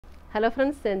Hello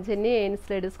friends, ഞാൻ Jenny എയിൻസ്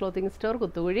ladies clothing store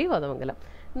Kuthukuzhi Kothamangalam.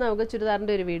 നമുക്ക്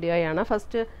ചുരിദാറിൻ്റെ ഒരു വീഡിയോയാണ്.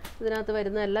 ഫസ്റ്റ് ഇതിനകത്ത്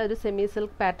വരുന്ന എല്ലാം ഒരു സെമി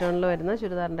സിൽക്ക് പാറ്റേണിൽ വരുന്ന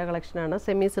ചുരിദാറിൻ്റെ കളക്ഷനാണ്.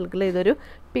 സെമി സിൽക്കിൽ ഇതൊരു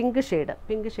പിങ്ക്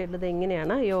ഷെയ്ഡിൽ ഇത്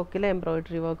എങ്ങനെയാണ് യോക്കിലെ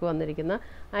എംബ്രോയിഡറി വർക്ക് വന്നിരിക്കുന്ന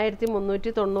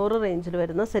 1390 റേഞ്ചിൽ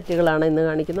വരുന്ന സെറ്റുകളാണ് ഇന്ന്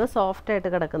കാണിക്കുന്നത്. സോഫ്റ്റായിട്ട്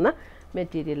കിടക്കുന്ന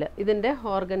മെറ്റീരിയൽ. ഇതിൻ്റെ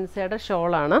ഓർഗൻസയുടെ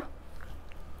ഷോളാണ്.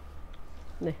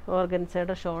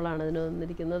 ഓർഗൻസയുടെ ഷോളാണ് ഇതിന്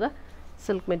വന്നിരിക്കുന്നത്.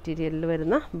 സിൽക്ക് മെറ്റീരിയലിൽ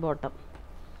വരുന്ന ബോട്ടം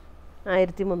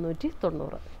 1390,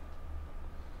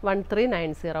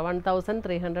 1390,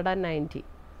 1390.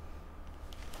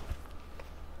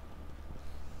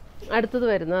 അടുത്തത്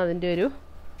വരുന്നത് അതിൻ്റെ ഒരു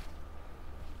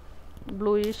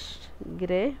ബ്ലൂയിഷ്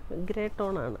ഗ്രേ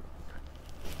ടോണാണ്.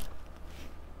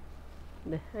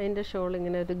 അതിൻ്റെ ഷോൾ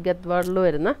ഇങ്ങനെ ഒരു ഗദ്വാളിൽ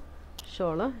വരുന്ന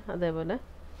ഷോള്, അതേപോലെ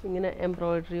ഇങ്ങനെ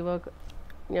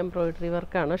എംബ്രോയിഡറി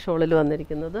വർക്കാണ് ഷോളിൽ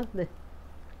വന്നിരിക്കുന്നത്.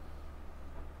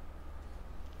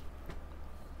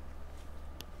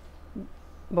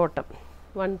 ബോട്ടം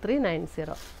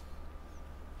 1390.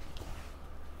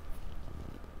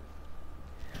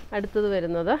 അടുത്തത്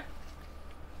വരുന്നത്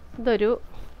ഇതൊരു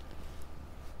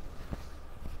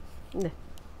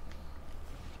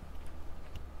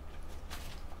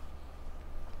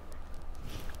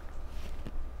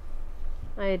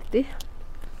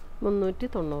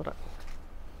 1390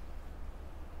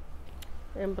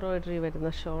 എംബ്രോയിഡറി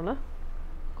വരുന്ന ഷോള്,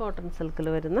 കോട്ടൺ സിൽക്കിൽ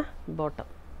വരുന്ന ബോട്ടം.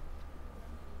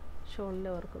 ഷോളിലെ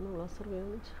വർക്കൊന്ന് ഗ്ലോസർ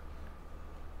ഉപയോഗിച്ച്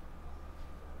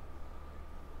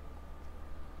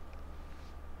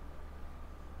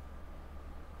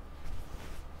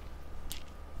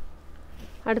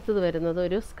അടുത്തത് വരുന്നത്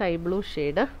ഒരു സ്കൈ ബ്ലൂ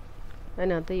ഷെയ്ഡ്.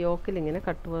 അതിനകത്ത് യോക്കിൽ ഇങ്ങനെ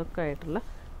കട്ട് വർക്കായിട്ടുള്ള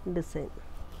ഡിസൈൻ.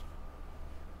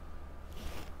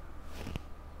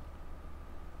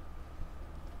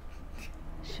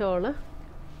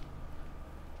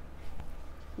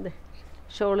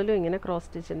 ഷോളിലും ഇങ്ങനെ ക്രോസ്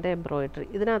സ്റ്റിച്ചിൻ്റെ എംബ്രോയിഡറി.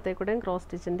 ഇതിനകത്തേക്കൂടെയും ക്രോസ്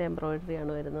സ്റ്റിച്ചിൻ്റെ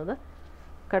എംബ്രോയിഡറിയാണ് വരുന്നത്.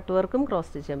 കട്ട് വർക്കും ക്രോസ്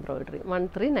സ്റ്റിച്ച് എംബ്രോയിഡറി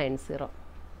 1390.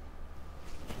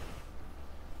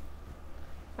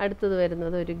 അടുത്തത്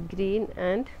വരുന്നത് ഒരു ഗ്രീൻ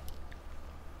ആൻഡ്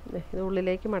ഇത്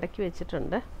ഉള്ളിലേക്ക് മടക്കി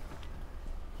വെച്ചിട്ടുണ്ട്.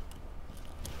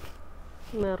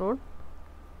 മെറൂൺ.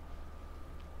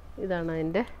 ഇതാണ്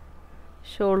അതിൻ്റെ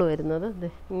ഷോള് വരുന്നത്.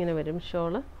 ഇങ്ങനെ വരും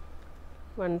ഷോള്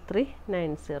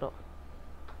 1390.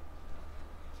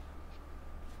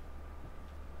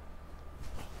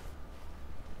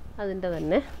 അതിൻ്റെ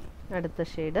തന്നെ അടുത്ത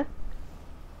ഷെയ്ഡ്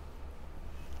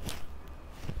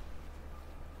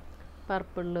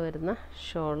പർപ്പിളിൽ വരുന്ന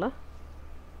ഷോള്,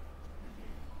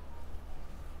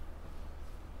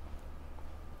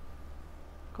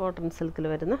 കോട്ടൺ സിൽക്കിൽ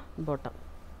വരുന്ന ബോട്ടം.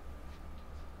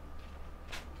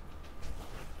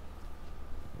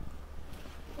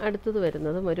 അടുത്തത്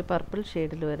വരുന്നതും ഒരു പർപ്പിൾ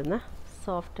ഷെയ്ഡിൽ വരുന്ന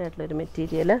സോഫ്റ്റ് ആയിട്ടുള്ളൊരു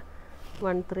മെറ്റീരിയൽ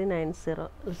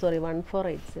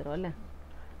 1480 അല്ലേ,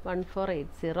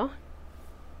 1480.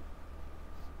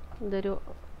 ഇതൊരു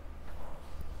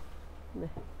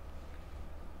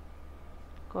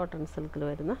കോട്ടൺ സിൽക്കിൽ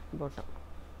വരുന്ന ബോട്ടം.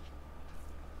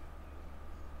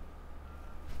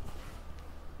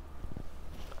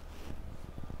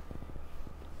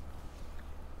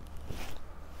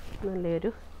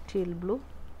 നല്ലൊരു ടീൽ ബ്ലൂ,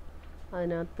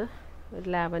 അതിനകത്ത് ഒരു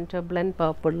ലാവൻഡർ ബ്ലെൻഡ്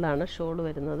പർപ്പിളിലാണ് ഷോൾ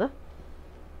വരുന്നത്.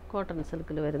 കോട്ടൺ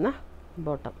സിൽക്കിൽ വരുന്ന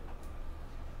ബോട്ടം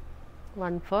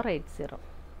 1480.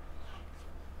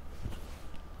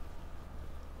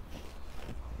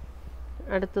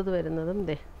 അടുത്തത് വരുന്നതും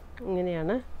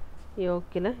ഇങ്ങനെയാണ്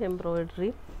യോക്കിൽ എംബ്രോയിഡറി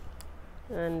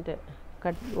ആൻഡ്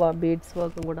ബീഡ്സ്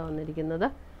വർക്കും കൂടെ വന്നിരിക്കുന്നത്.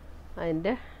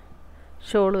 അതിൻ്റെ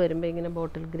ഷോൾ വരുമ്പോൾ ഇങ്ങനെ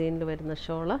ബോട്ടിൽ ഗ്രീനിൽ വരുന്ന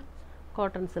ഷോള്,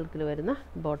 കോട്ടൺ സിൽക്കിൽ വരുന്ന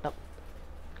ബോട്ടം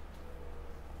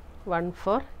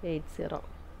 1480.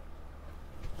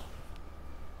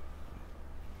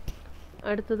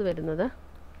 അടുത്തത് വരുന്നത്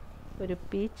ഒരു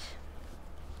പീച്ച്.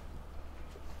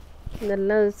 നല്ല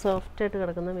സോഫ്റ്റായിട്ട്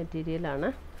കിടക്കുന്ന മെറ്റീരിയലാണ്.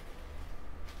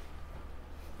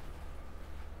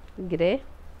 ഗ്രേ.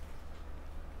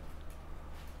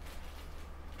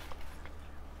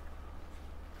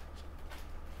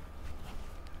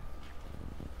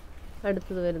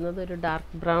 അടുത്തത് വരുന്നത് ഒരു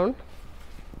ഡാർക്ക് ബ്രൗൺ.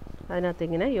 അതിനകത്ത്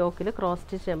ഇങ്ങനെ യോക്കിൽ ക്രോസ്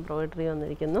സ്റ്റിച്ച് എംബ്രോയിഡറി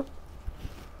വന്നിരിക്കുന്നു.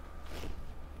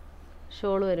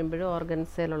 ഷോൾ വരുമ്പോഴും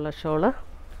ഓർഗൻസയിലുള്ള ഷോള്,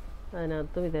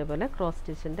 അതിനകത്തും ഇതേപോലെ ക്രോസ്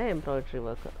സ്റ്റിച്ചിൻ്റെ എംബ്രോയിഡറി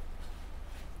വർക്ക്.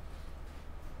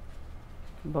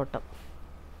 ബോട്ടം.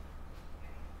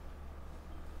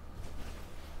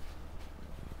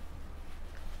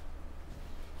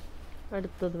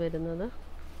 അടുത്തത് വരുന്നത്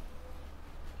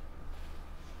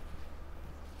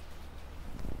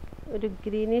ഒരു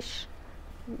ഗ്രീൻ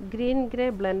ഗ്രേ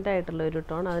ബ്ലെൻഡ് ആയിട്ടുള്ള ഒരു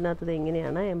ടോൺ. അതിനകത്ത്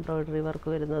ഇങ്ങനെയാണ് എംബ്രോയിഡറി വർക്ക്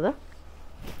വരുന്നത്.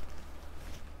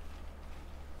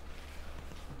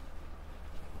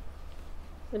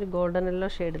 ഒരു ഗോൾഡൻ യെല്ലോ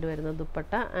ഷെയ്ഡിൽ വരുന്ന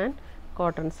ദുപ്പട്ട ആൻഡ്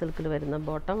കോട്ടൺ സിൽക്കിൽ വരുന്ന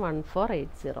ബോട്ടം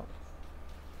 1480.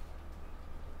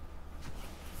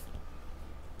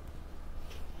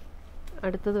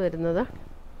 അടുത്തത് വരുന്നത്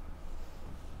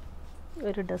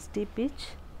ഒരു ഡസ്റ്റി പീച്ച്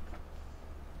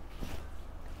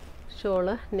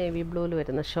ഷോള്, നേവി ബ്ലൂവിൽ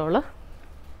വരുന്ന ഷോള്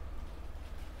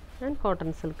ആൻഡ് കോട്ടൺ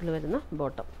സിൽക്കിൽ വരുന്ന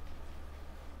ബോട്ടം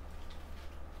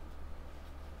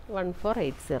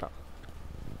 1480.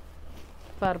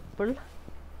 പർപ്പിൾ,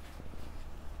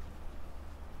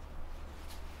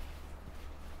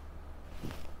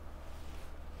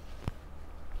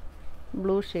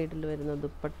 ബ്ലൂ ഷെയ്ഡിൽ വരുന്ന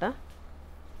ദുപ്പട്ട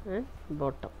ആൻഡ്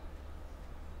ബോട്ടം.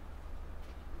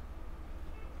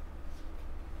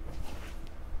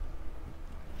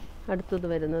 അടുത്തത്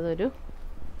വരുന്നത് ഒരു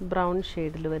ബ്രൗൺ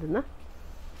ഷെയ്ഡിൽ വരുന്ന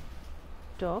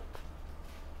ടോപ്പ്.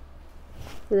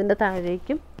 ഇതിൻ്റെ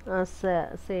താഴേക്കും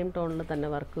സെയിം ടോണിൽ തന്നെ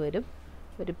വർക്ക് വരും.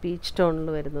 ഒരു പീച്ച് ടോണിൽ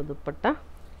വരുന്ന ദുപ്പട്ട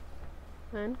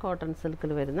ആൻഡ് കോട്ടൺ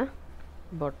സിൽക്കിൽ വരുന്ന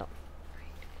ബോട്ടം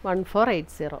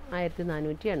 1480.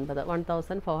 1480,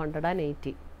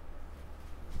 1480.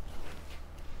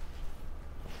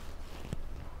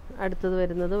 അടുത്തത്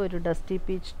വരുന്നത് ഒരു dusty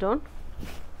peach tone,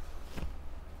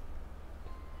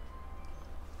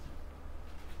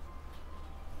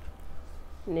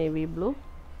 navy blue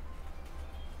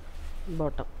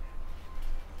bottom.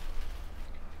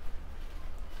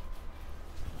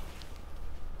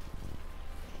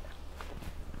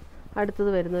 അടുത്തത്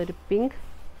വരുന്ന ഒരു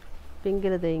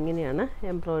പിങ്കിൽ ഇത് ഇങ്ങനെയാണ്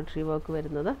എംബ്രോയ്ഡറി വർക്ക്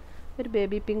വരുന്നത്. ഒരു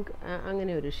ബേബി പിങ്ക്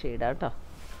അങ്ങനെ ഒരു ഷെയ്ഡാണ് കേട്ടോ.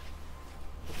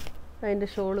 അതിൻ്റെ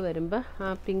ഷോൾ വരുമ്പോൾ ആ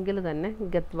പിങ്കിൽ തന്നെ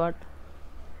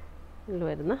ഗത്വാട്ടിൽ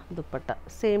വരുന്ന ദുപ്പട്ട,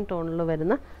 സെയിം ടോണിൽ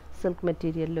വരുന്ന സിൽക്ക്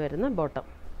മെറ്റീരിയലിൽ വരുന്ന ബോട്ടം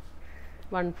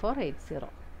 1480.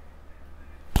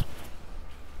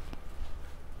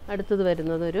 അടുത്തത്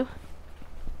വരുന്നത് ഒരു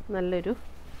നല്ലൊരു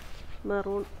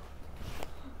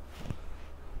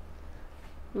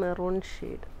മെറൂൺ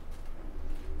ഷെയ്ഡ്,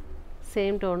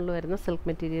 സെയിം ടോണിൽ വരുന്ന സിൽക്ക്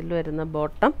മെറ്റീരിയലിൽ വരുന്ന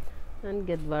ബോട്ടം ആൻഡ്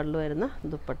ഗദ്വാളിൽ വരുന്ന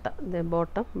ദുപ്പട്ട.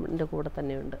 ബോട്ടമിൻ്റെ കൂടെ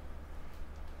തന്നെയുണ്ട്.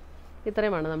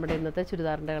 ഇത്രയുമാണ് നമ്മുടെ ഇന്നത്തെ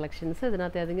ചുരിദാറിൻ്റെ കളക്ഷൻസ്.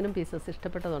 ഇതിനകത്ത് ഏതെങ്കിലും പീസസ്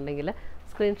ഇഷ്ടപ്പെട്ടതുണ്ടെങ്കിൽ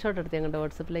സ്ക്രീൻഷോട്ട് എടുത്ത് ഞങ്ങളുടെ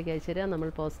വാട്സപ്പിലേക്ക് അയച്ചു തരിക. നമ്മൾ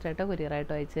പോസ്റ്റായിട്ടോ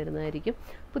കൊറിയറായിട്ടോ അയച്ചു തരുന്നതായിരിക്കും.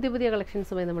 പുതിയ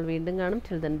കളക്ഷൻസുമായി നമ്മൾ വീണ്ടും കാണും.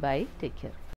 Till then bye, take care.